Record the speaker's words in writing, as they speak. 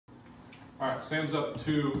All right, Sam's up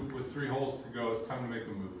 2 with 3 holes to go. It's time to make a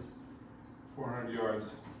move. 400 yards.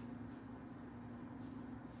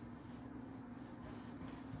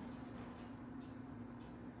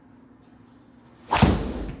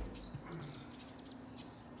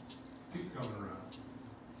 Keep coming around.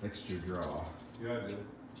 Fixed your draw. Yeah, I did.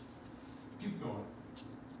 Keep going.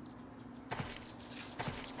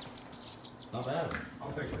 Not bad.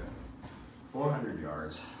 I'll take that. 400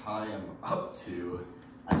 yards. I am up to.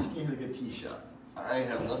 I just need a good tee shot. I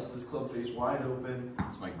have left this club face wide open.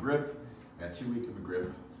 It's my grip. I got too weak of a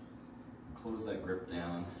grip. Close that grip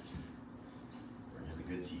down. We're gonna have a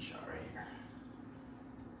good tee shot right here.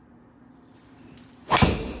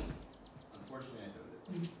 Unfortunately,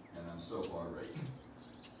 I did it, and I'm so far right.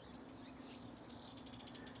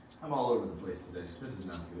 I'm all over the place today. This is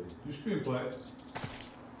not good. You should be in play.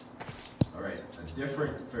 All right, a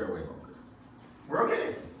different fairway bunker. We're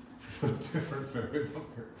okay. A different fairway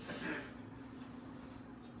bunker.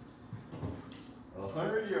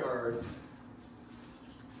 100 yards.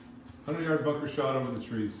 100-yard bunker shot over the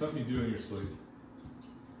trees. Something you do in your sleep.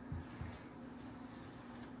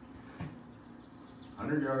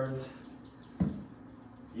 100 yards.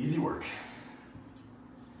 Easy work.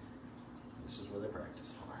 This is what I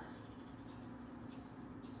practice for.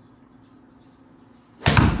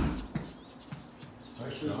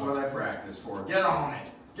 Nice This is shot. what I practice for. Get on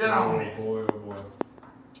it. Get on it. Boy, oh boy.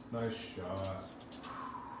 Nice shot.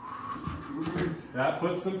 That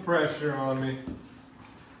put some pressure on me.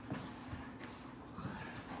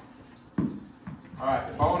 Alright,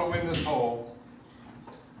 if I want to win this hole,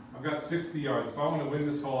 I've got 60 yards. If I want to win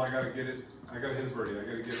this hole, I gotta get it, I gotta hit a birdie. I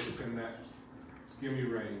gotta get it within that gimme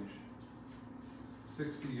range.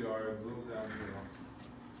 60 yards, a little downhill.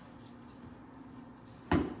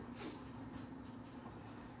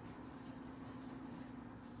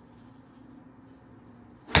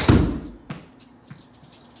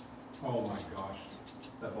 Oh my gosh,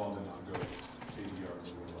 that ball did not go 80 yards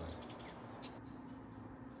over the line.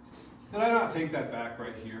 Did I not take that back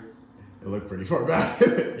right here? It looked pretty far back. you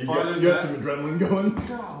got some adrenaline going.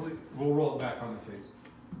 Golly. We'll roll it back on the tape.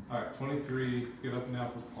 All right, 23, get up now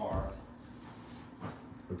for par.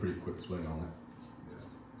 A pretty quick swing on it.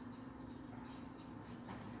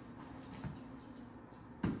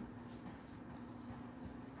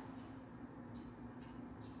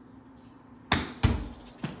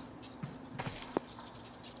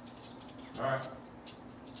 All right,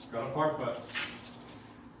 got a par putt.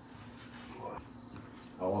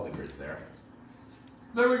 Oh, all the grid's there.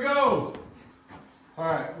 There we go. All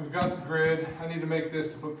right, we've got the grid. I need to make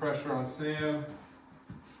this to put pressure on Sam.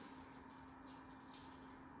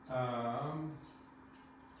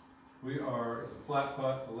 It's a flat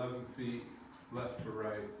putt, 11 feet, left to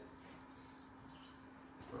right.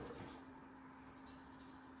 Perfect.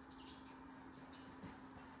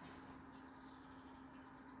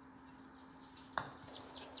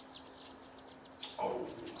 Oh.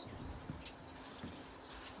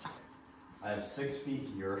 I have 6 feet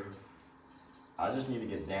here. I just need to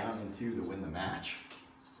get down in 2 to win the match.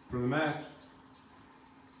 For the match.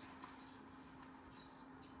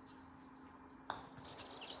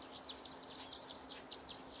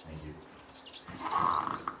 Thank you.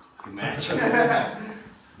 Good match.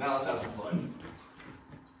 Now let's have some fun.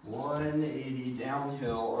 180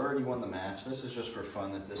 downhill, already won the match. This is just for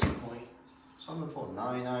fun at this point. So I'm gonna pull a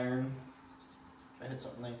 9 iron. Try to hit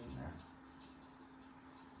something nice in there.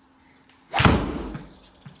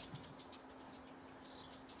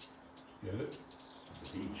 Get it? It's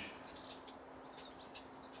a beach.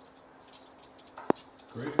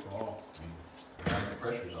 Great ball. Now the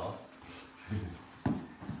pressure's off.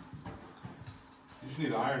 You just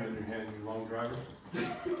need iron in your hand, you long driver.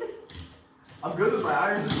 I'm good with my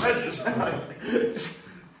irons and wedges.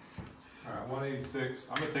 All right, 186.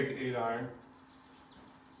 I'm gonna take an 8 iron.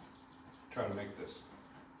 Try to make this.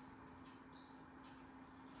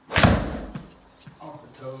 Off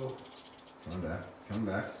the toe. Coming back. Coming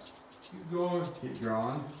back. Keep going. Keep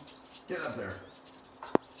drawing. Get up there.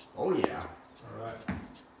 Oh yeah. All right.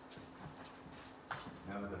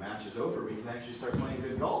 Now that the match is over, we can actually start playing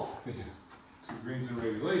good golf. Yeah. 2 greens and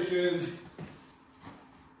regulations.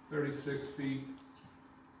 36 feet.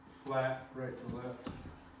 Flat, right to left.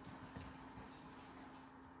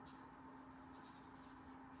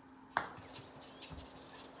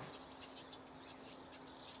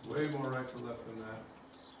 Way more right to left than that.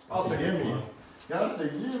 I'll take Gimme. it. Got the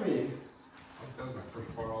gimme. That was my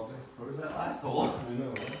first par all day. What was that last hole? I know,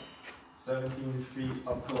 right? 17 feet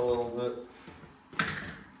uphill a little bit.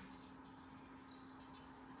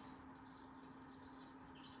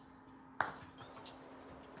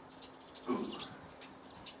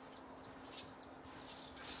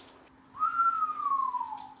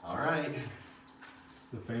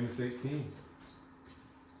 famous 18.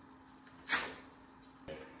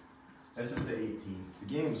 This is the 18th.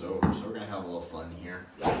 The game's over, so we're gonna have a little fun here.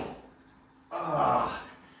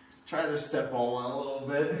 Try to step on one a little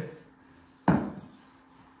bit.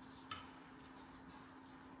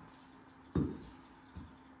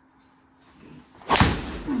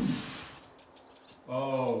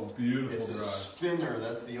 Oh, beautiful It's a drive. spinner.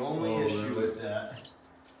 That's the only issue with that.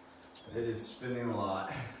 It is spinning a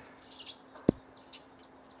lot.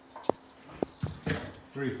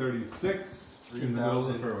 336 in the middle of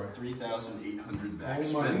the fairway. 3,800 Oh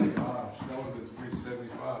backspin. my gosh, that was at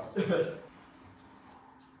 375.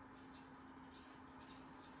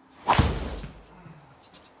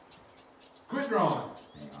 Quit drawing.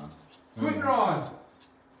 Hang on. Quit drawing.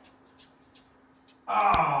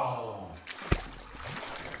 Oh.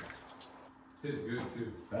 Hit it good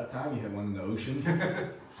too. That time you hit one in the ocean.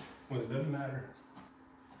 When it doesn't matter.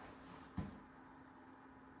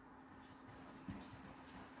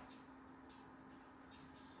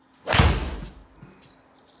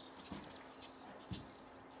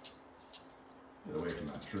 Get away from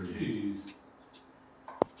that tree. Jeez.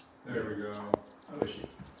 There we go. I wish you.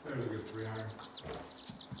 There's a good 3 iron.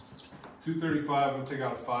 235, I'm gonna take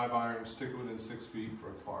out a 5 iron, stick it within 6 feet for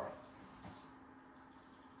a par.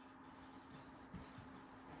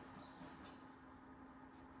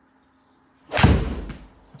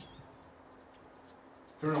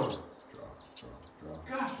 Turn over. Draw.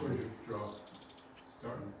 Gosh, where'd you draw?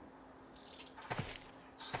 Starting.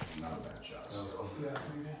 Not a bad shot.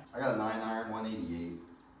 Yeah. I got a 9 iron, 188.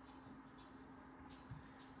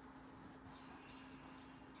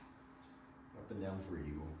 Up and down for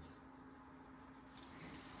eagle.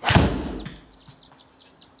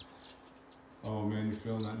 Oh man, you're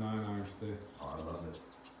feeling that 9 iron today. Oh, I love it.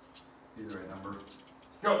 See the right number.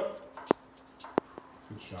 Go!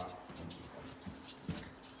 Good shot.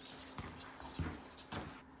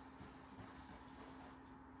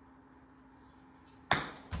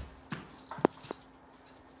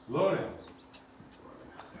 Slow down.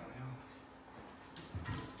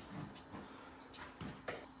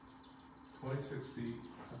 26 feet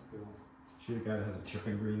uphill. See the guy that has a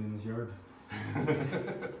chipping green in his yard?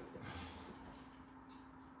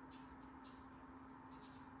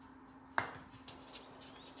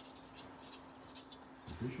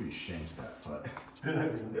 I'm pretty sure you shanked that putt.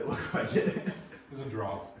 It It looked like it. was a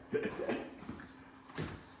draw.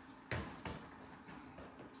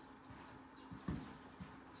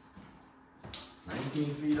 19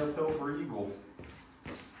 feet uphill for eagle.